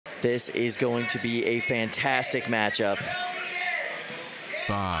This is going to be a fantastic matchup.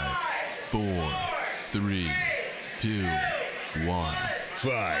 5, 4, 3, 2, 1.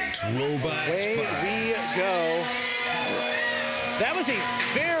 Fight, robots. Away we go. That was a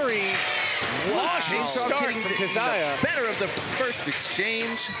very cautious start from Keziah. Better of the first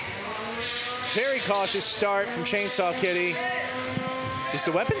exchange. Very cautious start from Chainsaw Kitty. Is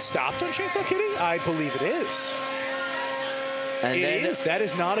the weapon stopped on Chainsaw Kitty? I believe it is. And it is. That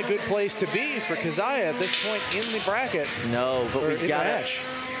is not a good place to be for Keziah at this point in the bracket. No, but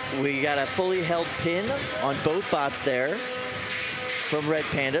we got a fully held pin on both bots there from Red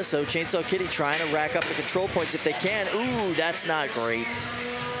Panda. So Chainsaw Kitty trying to rack up the control points if they can. Ooh, that's not great.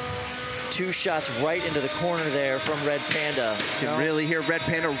 2 shots right into the corner there from Red Panda. You can really hear Red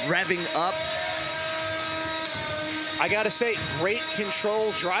Panda revving up. I gotta say, great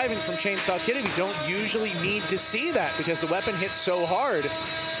control driving from Chainsaw Kitty. We don't usually need to see that because the weapon hits so hard.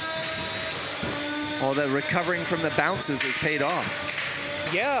 All the recovering from the bounces has paid off.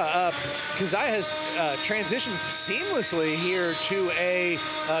 Yeah, Keziah has transitioned seamlessly here to a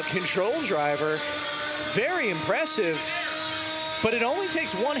control driver. Very impressive, but it only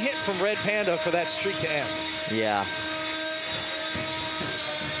takes 1 hit from Red Panda for that streak to end. Yeah.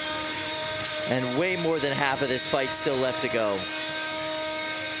 And way more than half of this fight still left to go.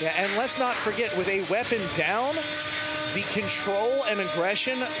 Yeah, and let's not forget, with a weapon down, the control and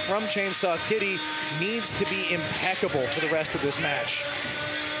aggression from Chainsaw Kitty needs to be impeccable for the rest of this match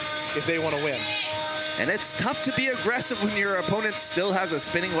if they want to win. And it's tough to be aggressive when your opponent still has a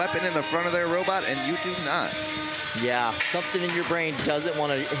spinning weapon in the front of their robot and you do not. Yeah, something in your brain doesn't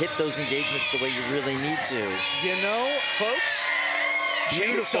want to hit those engagements the way you really need to. You know, folks,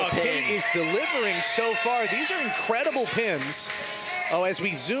 Chainsaw Kitty is delivering so far. These are incredible pins. Oh, as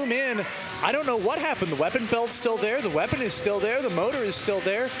we zoom in, I don't know what happened. The weapon belt's still there. The weapon is still there. The motor is still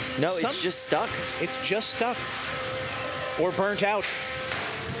there. No, it's just stuck. It's just stuck. Or burnt out.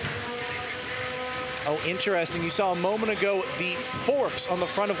 Oh, interesting. You saw a moment ago the forks on the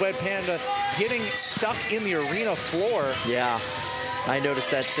front of Red Panda getting stuck in the arena floor. Yeah, I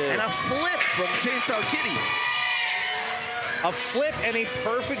noticed that too. And a flip from Chainsaw Kitty. A flip and a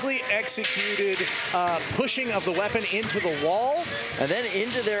perfectly executed pushing of the weapon into the wall. And then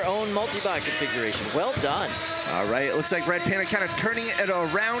into their own multi-bot configuration. Well done. All right, it looks like Red Panda kind of turning it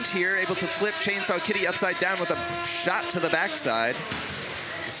around here, able to flip Chainsaw Kitty upside down with a shot to the backside.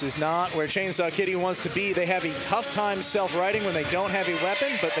 This is not where Chainsaw Kitty wants to be. They have a tough time self-righting when they don't have a weapon,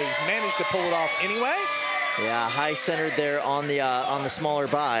 but they managed to pull it off anyway. Yeah, high centered there on the smaller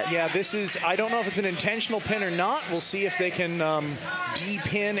bot. Yeah, this is, I don't know if it's an intentional pin or not. We'll see if they can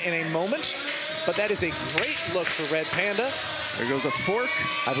de-pin in a moment. But that is a great look for Red Panda. There goes a fork.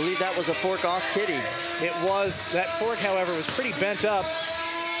 I believe that was a fork off Kitty. It was. That fork, however, was pretty bent up.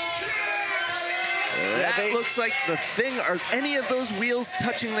 That looks like the thing. Are any of those wheels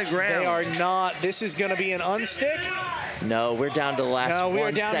touching the ground? They are not. This is going to be an unstick. No, we're down to the last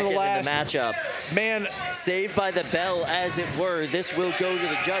 1 second in the matchup. Man, saved by the bell, as it were. This will go to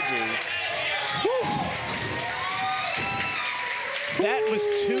the judges. Woo. That was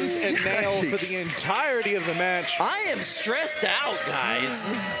tooth and nail for the entirety of the match. I am stressed out, guys.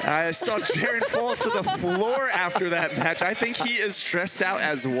 I saw Jaron fall to the floor after that match. I think he is stressed out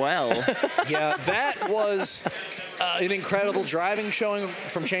as well. Yeah, that was an incredible driving showing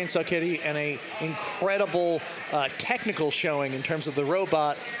from Chainsaw Kitty and an incredible technical showing in terms of the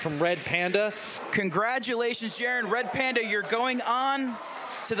robot from Red Panda. Congratulations, Jaron. Red Panda, you're going on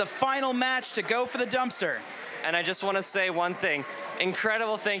to the final match to go for the dumpster. And I just want to say one thing.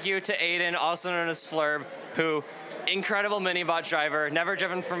 Incredible thank you to Aiden, also known as Flurb, who, incredible mini-bot driver, never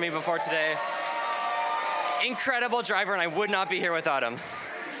driven for me before today. Incredible driver, and I would not be here without him.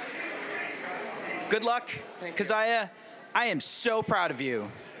 Good luck, Keziah. I am so proud of you.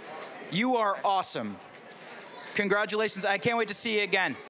 You are awesome. Congratulations. I can't wait to see you again.